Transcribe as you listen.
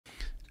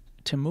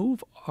to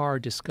move our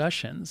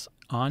discussions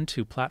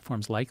onto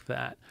platforms like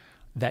that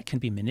can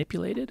be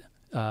manipulated,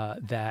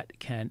 that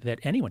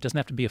anyone, doesn't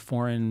have to be a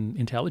foreign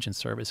intelligence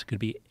service. It could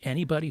be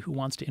anybody who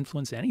wants to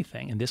influence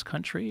anything in this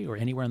country or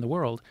anywhere in the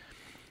world.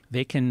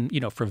 They can,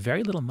 for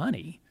very little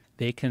money,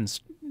 they can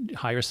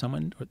hire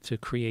someone to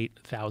create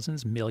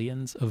thousands,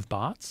 millions of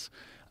bots.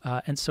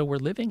 And so we're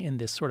living in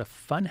this sort of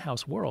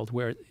funhouse world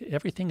where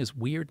everything is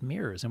weird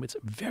mirrors, and it's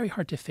very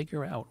hard to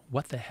figure out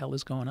what the hell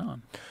is going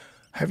on.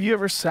 Have you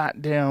ever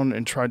sat down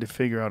and tried to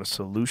figure out a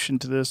solution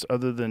to this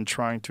other than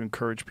trying to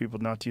encourage people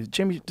not to use it?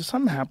 Jimmy, did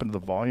something happen to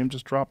the volume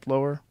just drop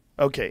lower?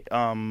 Okay,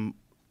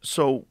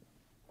 so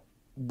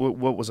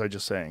what was I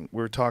just saying?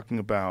 We're talking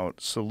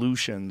about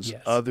solutions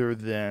other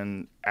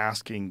than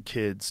asking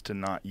kids to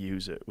not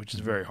use it, which is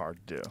very hard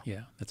to do.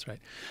 Yeah, that's right.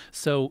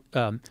 So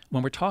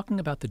when we're talking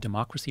about the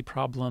democracy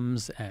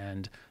problems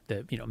and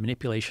the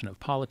manipulation of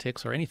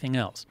politics or anything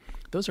else,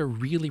 those are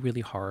really,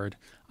 really hard.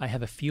 I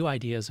have a few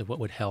ideas of what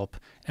would help,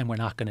 and we're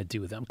not going to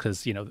do them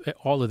because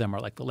all of them are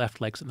like the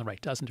left likes and the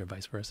right doesn't, or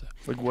vice versa.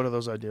 Like, what are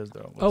those ideas,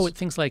 though?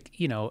 Things like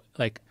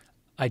like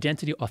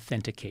identity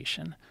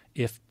authentication.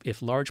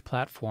 If large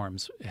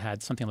platforms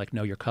had something like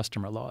know your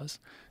customer laws,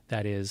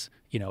 that is,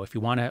 if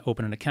you want to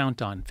open an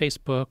account on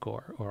Facebook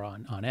or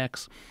on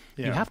X,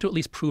 you have to at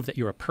least prove that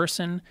you're a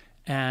person.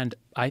 And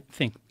I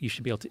think you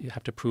should be able to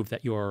have to prove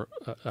that you're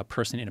a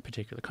person in a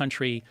particular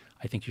country.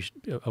 I think you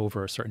should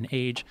over a certain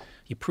age.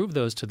 You prove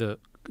those to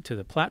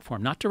the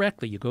platform, not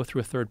directly. You go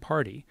through a third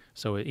party.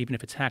 So even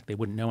if it's hacked, they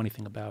wouldn't know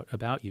anything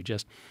about you.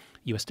 Just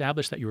you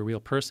establish that you're a real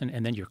person,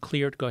 and then you're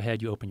cleared. Go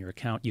ahead, you open your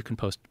account. You can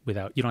post you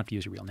don't have to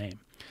use your real name.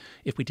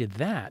 If we did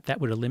that, that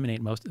would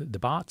eliminate most of the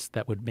bots.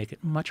 That would make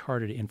it much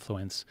harder to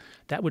influence.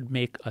 That would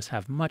make us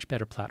have much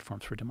better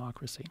platforms for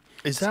democracy.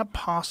 Is that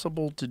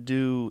possible to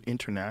do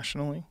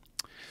internationally?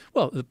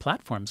 Well, the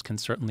platforms can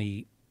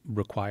certainly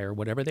require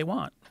whatever they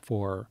want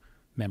for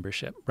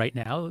membership. Right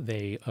now,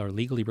 they are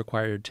legally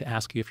required to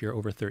ask you if you're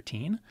over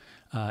 13.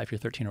 If you're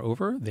 13 or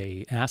over,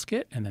 they ask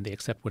it, and then they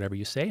accept whatever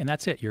you say, and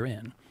that's it. You're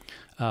in.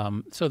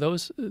 So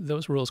those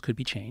rules could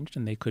be changed,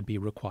 and they could be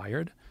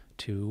required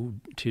to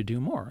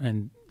do more.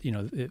 And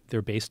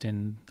they're based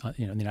in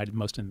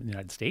most in the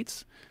United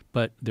States,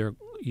 but their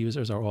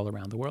users are all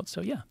around the world.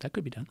 So yeah, that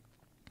could be done.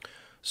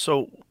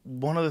 So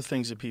one of the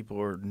things that people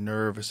are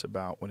nervous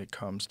about when it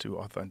comes to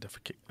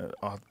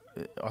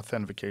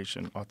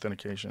authentication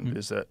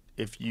is that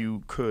if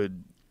you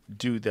could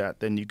do that,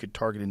 then you could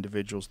target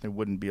individuals and they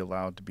wouldn't be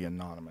allowed to be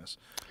anonymous.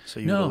 So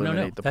you would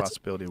eliminate the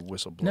possibility of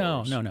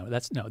whistleblowers.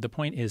 No. The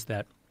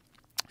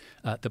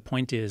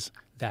point is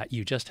that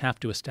you just have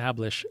to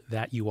establish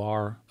that you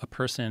are a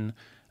person.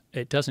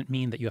 It doesn't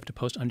mean that you have to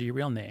post under your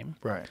real name.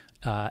 Right.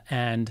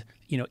 And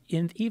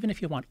even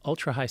if you want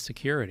ultra high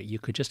security, you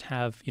could just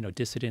have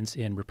dissidents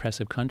in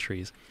repressive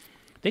countries.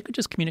 They could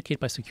just communicate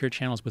by secure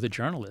channels with a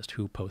journalist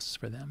who posts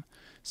for them.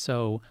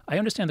 So I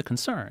understand the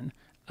concern,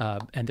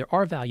 and there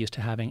are values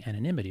to having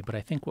anonymity. But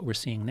I think what we're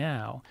seeing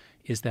now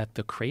is that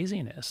the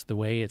craziness, the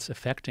way it's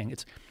affecting,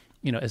 it's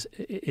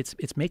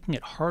making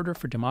it harder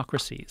for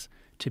democracies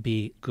to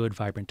be good,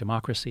 vibrant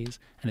democracies,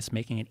 and it's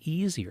making it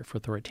easier for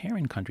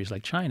authoritarian countries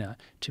like China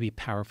to be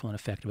powerful and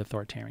effective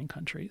authoritarian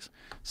countries.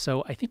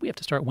 So I think we have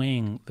to start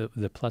weighing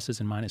the pluses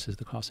and minuses,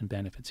 the costs and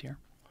benefits here.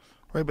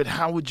 Right, but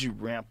how would you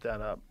ramp that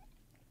up?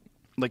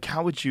 Like,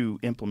 how would you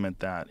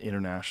implement that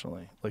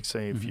internationally? Like,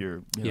 say, if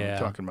you're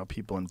talking about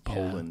people in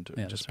Poland,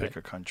 just pick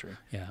a country.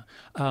 Yeah.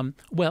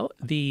 Well,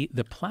 the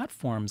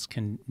platforms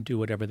can do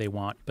whatever they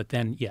want, but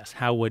then, yes,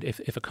 how would,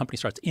 if a company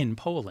starts in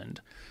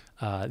Poland,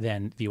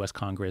 then the U.S.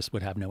 Congress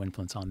would have no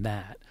influence on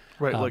that.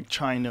 Right, like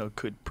China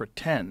could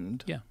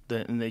pretend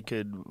that, and they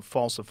could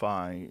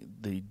falsify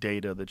the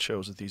data that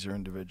shows that these are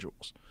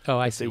individuals. Oh,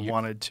 I if see. They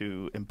wanted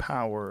to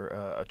empower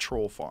a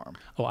troll farm.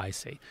 Oh, I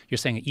see. You're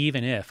saying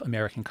even if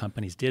American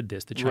companies did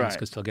this, the Chinese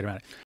could still get around it.